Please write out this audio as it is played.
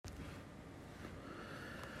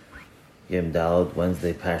Yom Daled,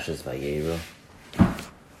 Wednesday, Parshas Vayera. I'll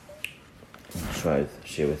try to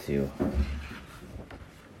share with you a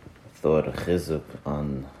thought, a chizuk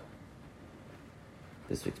on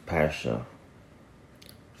this week's Parsha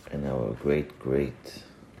and our great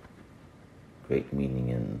meaning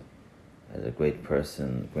in as a great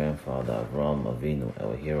person, grandfather Avram Avinu,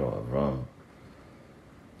 our hero Avram,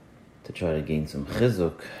 to try to gain some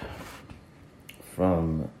chizuk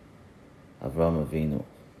from Avram Avinu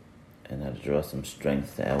and how to draw some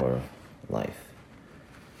strength to our life.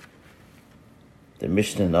 The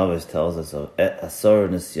Mishnah in Avos tells us of Asar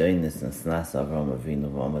Nisyonis and Snas Avram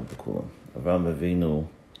Avinu v'Amad B'Kulam. Avram Avinu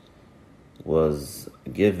was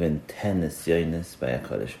given 10 Nisyonis by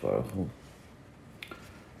HaKadosh Baruch Hu.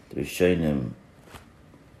 The Rishonim,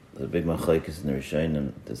 the big machlokes in the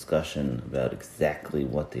Rishonim discussion about exactly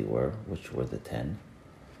what they were, which were the 10.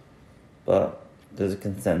 But there's a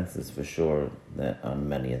consensus for sure that on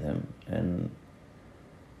many of them, and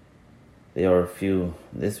there are a few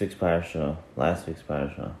this week's parasha, last week's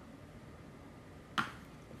parasha,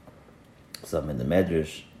 some in the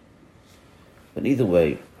Medrash. But either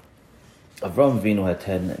way, Avram Avinu had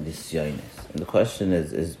 10 nisyonis, and the question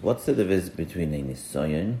is what's the difference between a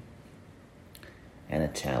nisyon and a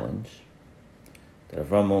challenge? Did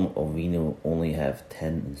Avram Avinu only have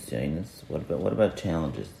 10 nisyonis? What about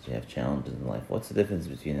challenges? Do you have challenges in life? What's the difference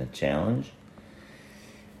between a challenge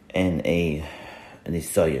and a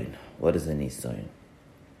nisyon? What is a nisyon?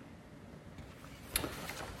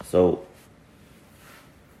 So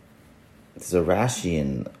there's a Rashi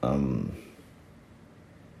in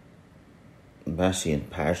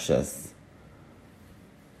Parshas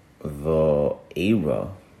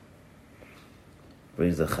Vayera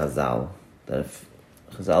brings a chazal that if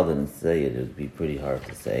Chazal didn't say it, it would be pretty hard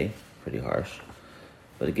to say, pretty harsh.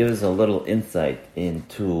 But it gives us a little insight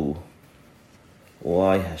into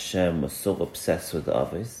why Hashem was so obsessed with the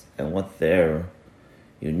Avos and what their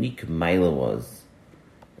unique maila was.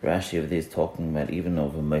 Rashi of this talking about even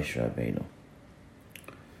over Moshe Rabbeinu.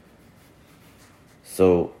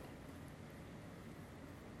 So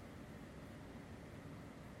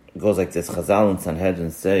it goes like this: Chazal and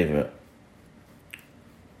Sanhedrin say,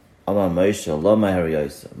 Moshe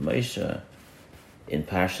in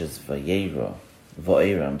Parshas Vayera,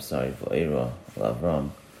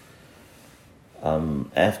 Avram.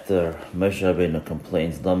 After Moshe Rabbeinu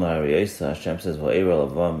complains, Lama Hariyosah, Hashem says, Vayera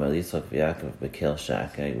Avram, Yitzchak v'Yaakov bekel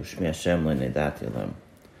shakei, u'shmi Hashem le'nedati lam.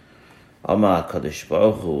 Amar HaKadosh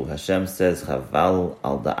Baruch Hu, Hashem says, Chaval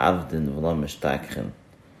al da'avdin v'lo mishtakchen.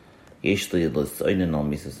 Yesh li l'soinen al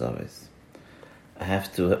misas aves. I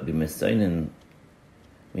have to be misoinen,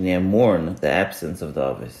 meaning I mourn the absence of the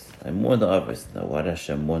Avos. I mourn the Avos. Now, why does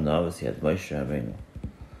Hashem mourn the Avos? He had Moshe Rabbeinu.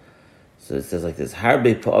 So it says like this: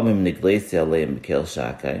 Harbe pa'amim niglesi aleim b'kel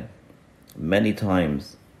shakai. Many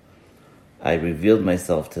times I revealed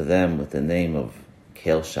myself to them with the name of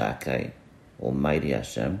Kel Shakai, Almighty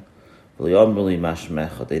Hashem. V'liyomru li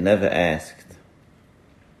mashmecha. They never asked,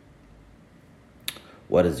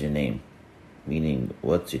 what is your name? Meaning,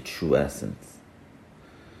 what's your true essence?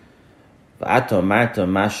 You told me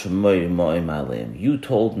Mashamoy Mo'im Arlem.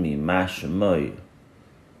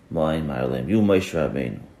 You Moshe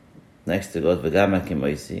Rabbeinu. Next it goes V'gamakim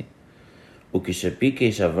Oisi.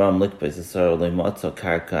 Ukishapikesh Avram Likpes Asar Leimotzo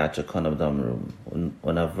Karka Chakonam Damrum.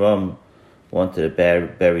 When Avram wanted to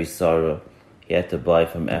bury Sarah, he had to buy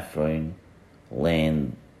from Ephraim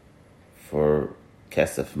land for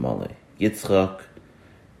Kesef Mole. Yitzchak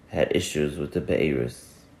had issues with the Be'eris,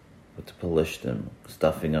 with the Pelishtim,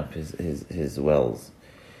 stuffing up his wells.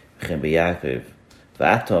 Yaakov,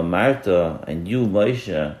 V'ato Marta, and you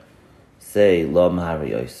Moshe say Lo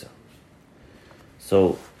Mahariyosah.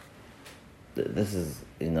 So this is,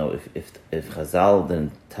 if Chazal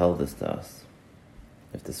didn't tell this to us,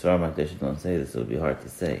 if the Sfarim HaKadosh don't say this, it would be hard to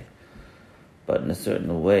say. But in a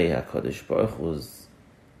certain way, HaKadosh Baruch was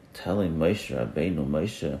telling Moshe Rabbeinu.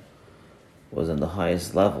 Moshe was in the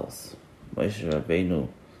highest levels. Moshe Rabbeinu,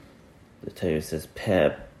 the Torah says,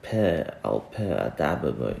 Peh al peh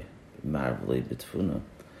adababoy, marvelly betfuna.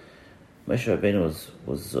 Moshe Rabbeinu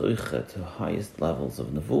was zoicha to highest levels of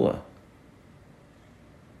nevuah.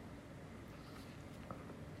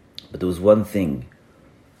 But there was one thing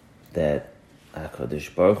that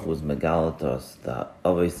HaKadosh Baruch was megalatos, the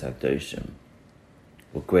Avos HaKadoshim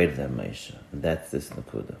were greater than Moshe, and that's this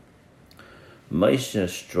Nakuda. Moshe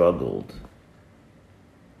struggled.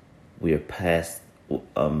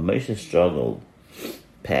 Moshe struggled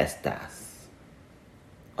past das,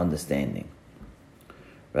 understanding.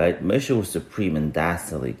 Right? Moshe was supreme in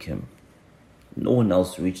das alikim. No one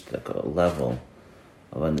else reached like a level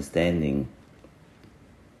of understanding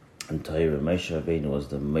in Torah. Moshe Rabbeinu was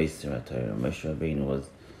the Meister at Torah. Moshe Rabbeinu was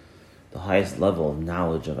the highest level of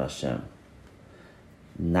knowledge of Hashem.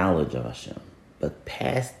 Knowledge of Hashem. But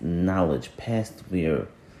past knowledge, past where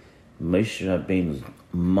Moshe Rabbeinu's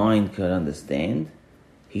mind could understand,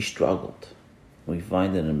 he struggled. We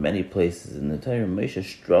find it in many places in the Torah. Moshe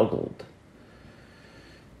struggled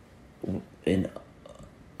in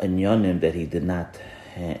Yonim that he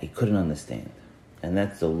couldn't understand. And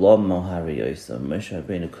that's the law Mohari Yosef. Moshe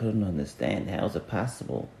Rabbeinu couldn't understand. How is it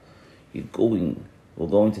possible? We're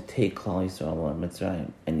going to take Klal Yisrael on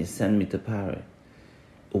Mitzrayim, and you send me to Parai.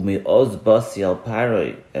 Umi'oz basi al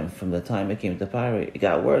Parai, and from the time I came to Parai, it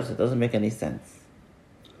got worse. It doesn't make any sense.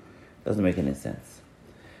 The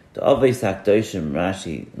Avos HaKdoshim,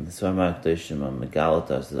 Rashi, in the Svarim HaKdoshim, on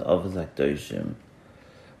Megalatos, the Avos HaKdoshim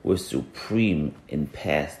were supreme in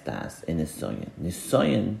past das, in Nisayon.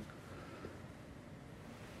 Nisayon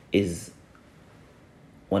is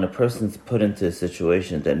when a person's put into a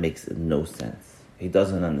situation that makes no sense. He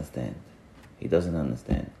doesn't understand.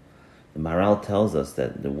 The Maharal tells us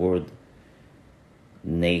that the word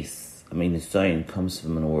Nisayon comes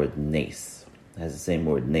from the word nes. It has the same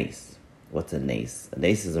word nes. What's a nes? A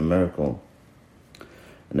nes is a miracle,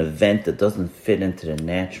 an event that doesn't fit into the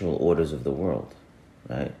natural orders of the world,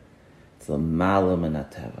 right? It's a malam and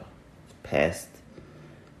ateva. It's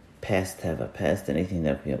past teva, past anything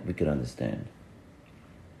that we could understand.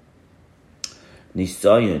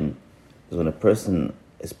 Nisayon is when a person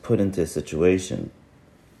is put into a situation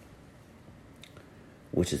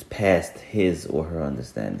which is past his or her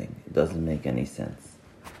understanding. It doesn't make any sense.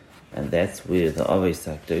 And that's where the Avos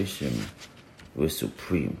HaKdoshim were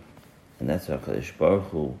supreme. And that's why HaKadosh Baruch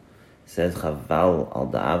Hu says, Chaval al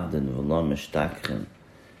da'avdin v'lo mishtakrim,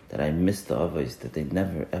 that I missed the Avos, that they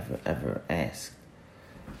never, ever, ever asked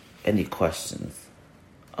any questions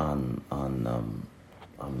on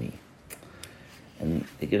me. And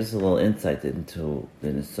it gives us a little insight into the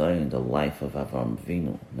Nisayon, the life of Avraham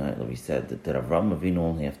Avinu. Right? We said that did Avraham Avinu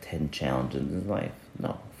only have 10 challenges in his life? No,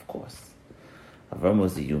 of course. Avraham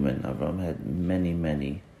was a human. Avraham had many,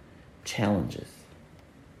 many challenges.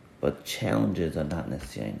 But challenges are not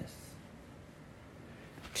Nisyonis.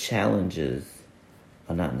 Challenges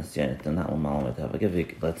are not Nisyonis. They're not Umalam. I'll give you,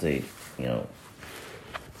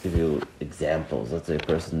 give you examples. Let's say a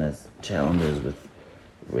person has challenges with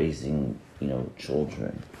raising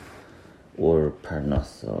children, or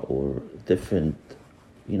parnasa, or different,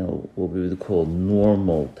 what we would call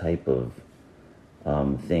normal type of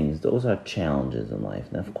things. Those are challenges in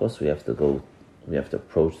life. Now, of course, we have to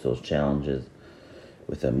approach those challenges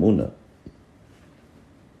with emunah,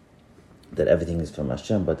 that everything is from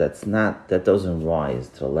Hashem, but that doesn't rise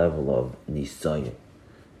to the level of nisayon.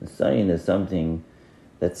 Nisayon is something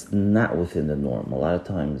that's not within the norm. A lot of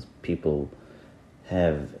times people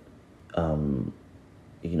have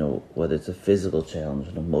whether it's a physical challenge,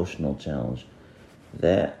 an emotional challenge,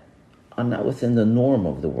 that are not within the norm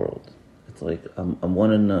of the world. It's like I'm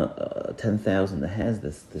one in 10,000 that has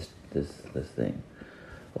this thing,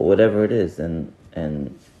 or whatever it is, and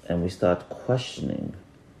we start questioning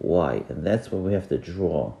why, and that's where we have to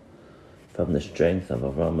draw from the strength of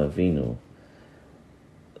Avraham Avinu,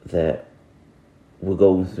 that we're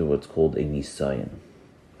going through what's called a nisayon,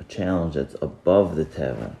 a challenge that's above the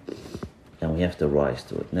teva, and we have to rise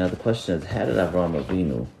to it. Now the question is, how did Avraham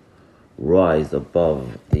Avinu rise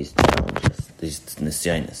above these challenges, these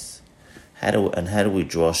nisyonis? How do we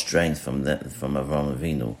draw strength from Avraham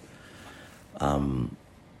Avinu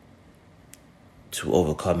to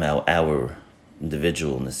overcome our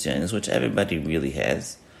individual nisyonis, which everybody really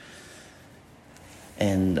has?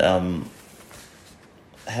 And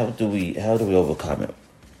how do we overcome it?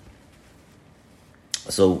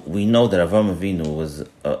 So we know that Avraham Avinu was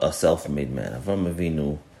a self-made man. Avraham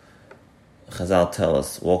Avinu, Chazal tell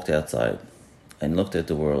us, walked outside and looked at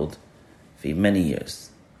the world for many years.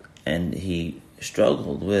 And he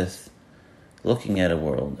struggled with looking at a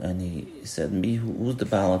world, and he said, "Me, who's the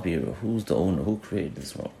Baal Abira? Who's the owner? Who created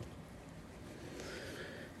this world?"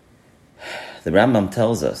 The Rambam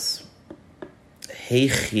tells us,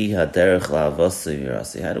 "Heichi haderech la'avasa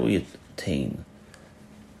yirasi." How do we attain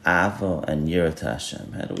Ava and Yirat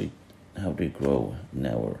Hashem? How do we grow in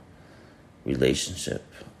our relationship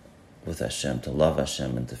with Hashem, to love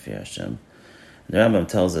Hashem and to fear Hashem? And the Rambam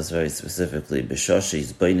tells us very specifically, when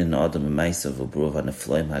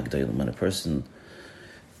a person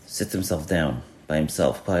sits himself down by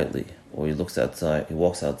himself quietly, or he walks outside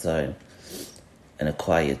in a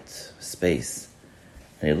quiet space,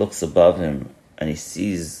 and he looks above him and he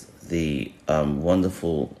sees the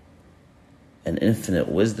wonderful and infinite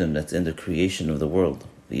wisdom that's in the creation of the world.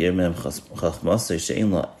 V'yirmem chachmasei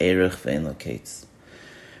she'ein la erech ve'ein la kates.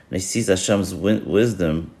 And he sees Hashem's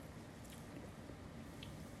wisdom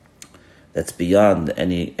that's beyond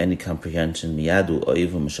any comprehension. Miyadu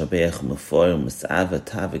oivu m'shabeach m'foyer m'sa'ava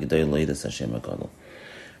tav v'g'doy leidas Hashem HaGadol.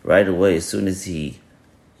 Right away, as soon as he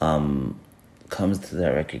comes to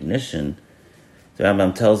that recognition, the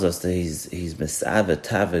Rambam tells us that he's m'sa'ava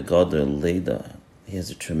tav v'g'doy leida. He has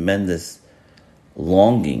a tremendous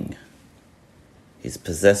longing. He's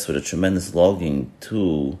possessed with a tremendous longing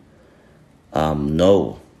to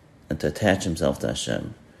know and to attach himself to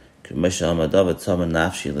Hashem. And then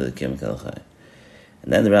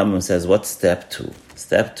the Rambam says, what's step 2?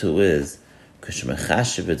 Step 2 is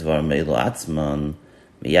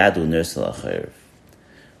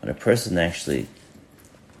when a person actually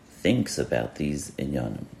thinks about these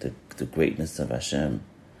inyanim, the greatness of Hashem,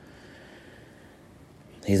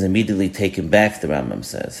 he's immediately taken back, the Rambam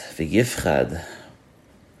says.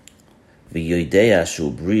 He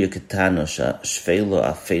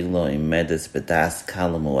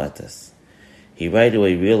right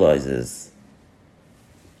away realizes,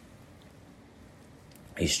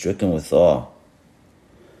 he's stricken with awe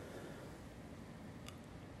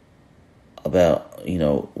about,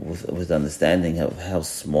 with understanding of how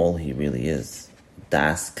small he really is.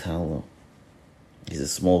 Das Kala. He's a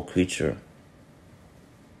small creature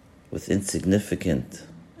with insignificant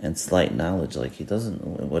and slight knowledge. Like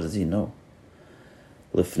what does he know?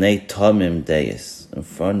 Lifnei Tamim Deis, in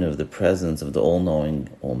front of the presence of the all-knowing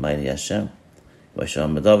Almighty Hashem.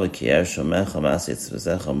 David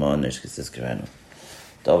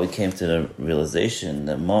came to the realization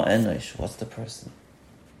that Ma Enosh, what's the person?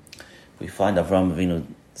 We find Avraham Avinu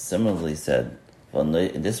similarly said,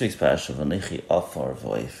 in this week's parasha, V'nechi Afar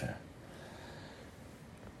V'oifer.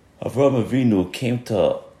 Avraham Avinu came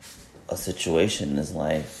to a situation in his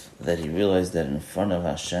life that he realized that in front of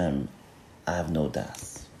Hashem, I have no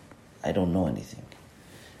das. I don't know anything.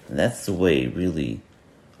 And that's the way, really,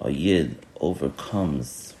 a Yid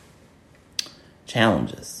overcomes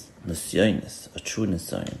challenges, nisyonis, a true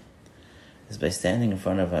nisyon, is by standing in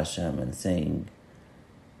front of Hashem and saying,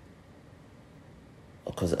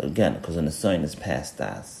 because a nisyon is past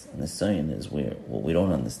das. A nisyon is where what we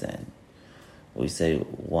don't understand. We say,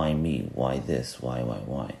 why me? Why this?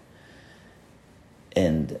 Why?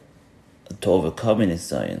 And to overcome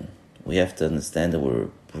nisyon, we have to understand that we're,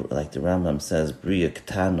 like the Rambam says, Bria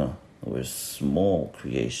Ketana, we're small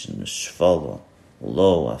creation, Shvala,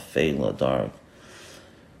 low, Afela, dark,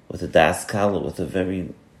 with a Das Kala, with very,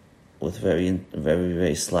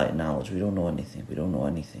 very slight knowledge. We don't know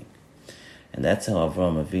anything. And that's how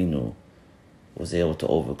Avraham Avinu was able to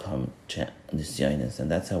overcome nisyonis, and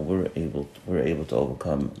that's how we're able to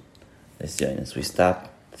overcome nisyonis. We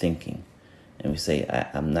stop thinking. And we say,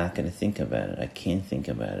 I'm not going to think about it. I can't think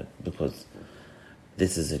about it because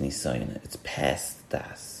this is an nisyon. It's past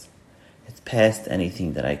das. It's past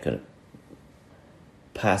anything that I could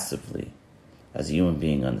passively, as a human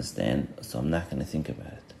being, understand. So I'm not going to think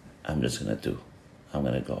about it. I'm just going to do. I'm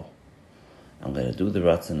going to go. I'm going to do the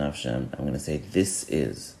Ratzon of Hashem. I'm going to say, this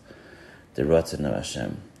is the Ratzon of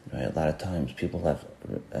Hashem. Right? A lot of times people have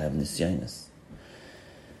nisyonis.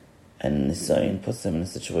 And nisyon puts them in a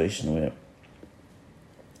situation where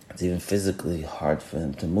it's even physically hard for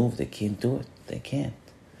them to move. They can't do it. They can't.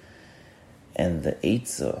 And the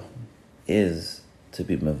Eitzah is to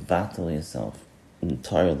be mevatel yourself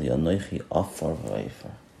entirely. Anoichi afar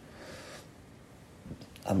v'ayfer.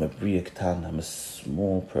 I'm a briyaktan. I'm a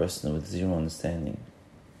small person with zero understanding.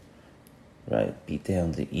 Right? Beat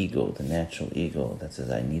down the ego, the natural ego that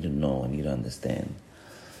says, I need to know, I need to understand.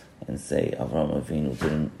 And say, Avraham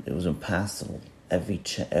Avinu it was impossible. Every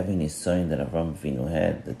nisyon that Avraham Avinu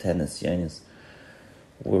had, the 10 nisyonis,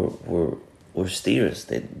 were steers.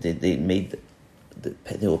 They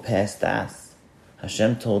were past das.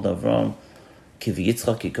 Hashem told Avraham, Kiv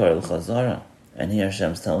Yitzchak Yikar El Chazara, and here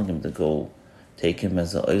Hashem's telling him to go take him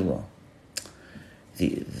as a oila. The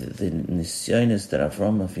nisyonis that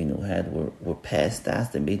Avraham Avinu had were past das.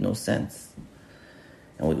 They made no sense,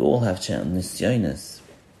 and we all have nisyonis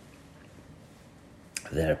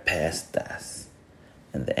that are past das.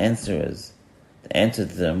 And the answer to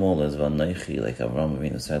them all is Vanoichi, like Avraham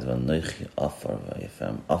Avinu said, Vanoichi Afar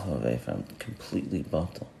V'ayfam, completely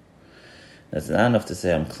batal. That's not enough to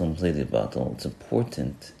say I'm completely batal. It's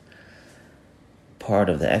important. Part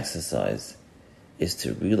of the exercise is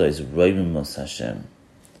to realize Roivimos Hashem.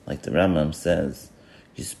 Like the Rambam says,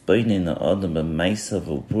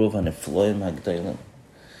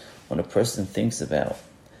 when a person thinks about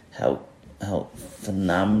how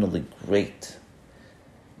phenomenally great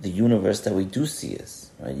the universe that we do see is,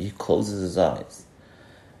 right? He closes his eyes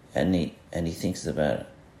and he thinks about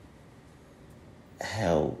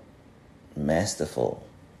how masterful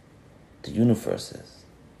the universe is,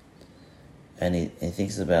 and he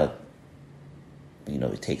thinks about, he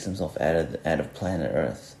takes himself out of planet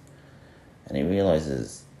Earth, and he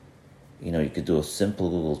realizes, you could do a simple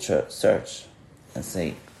Google search and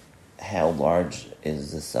say, how large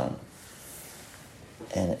is the sun?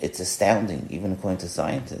 And it's astounding, even according to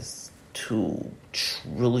scientists. 2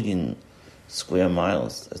 trillion square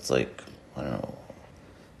miles. It's like, I don't know,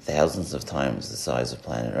 thousands of times the size of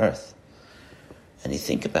planet Earth. And you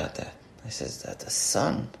think about that. He says that the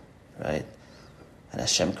sun, right? And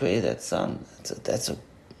Hashem created that sun.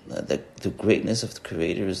 The greatness of the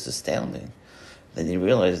Creator is astounding. Then you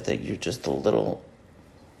realize that you're just a little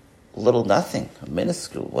nothing, a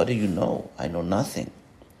minuscule. What do you know? I know nothing.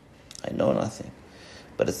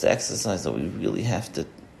 But it's the exercise that we really have to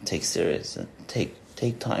take serious and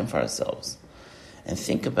take time for ourselves and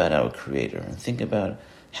think about our Creator and think about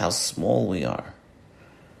how small we are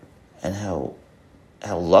and how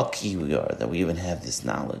lucky we are that we even have this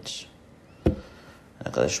knowledge. And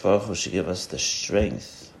HaKadosh Baruch Hu should give us the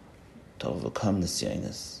strength to overcome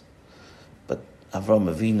nisyonos. But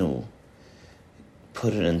Avraham Avinu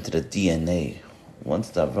put it into the DNA. Once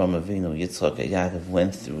the Avraham Avinu, Yitzchak, and Yaakov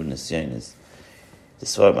went through nisyonos, the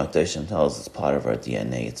Svar Makdashim tells us it's part of our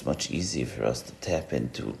DNA. It's much easier for us to tap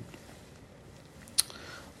into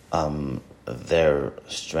their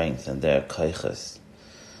strength and their kaiches.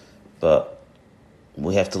 But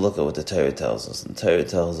we have to look at what the Torah tells us. And the Torah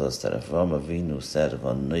tells us that Avraham Avinu said,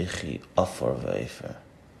 "V'anochi afar v'efer."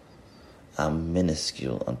 I'm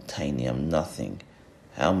minuscule, I'm tiny, I'm nothing.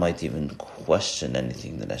 How am I to even question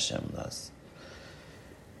anything that Hashem does?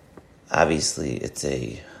 Obviously, it's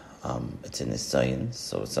a nisyonos,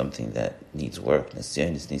 so it's something that needs work.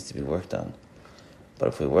 Nisyonos needs to be worked on. But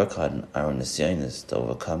if we work on our nisyonos to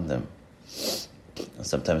overcome them, and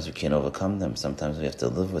sometimes we can't overcome them, sometimes we have to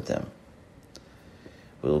live with them,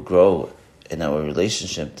 we will grow in our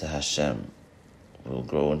relationship to Hashem. We will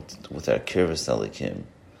grow with our kirvus elikim,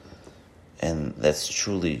 and that's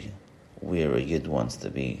truly where a Yid wants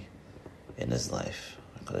to be in his life.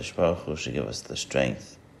 HaKadosh Baruch Hu should give us the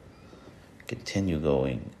strength, continue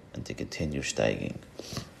going, and to continue steiging.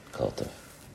 Kol tov.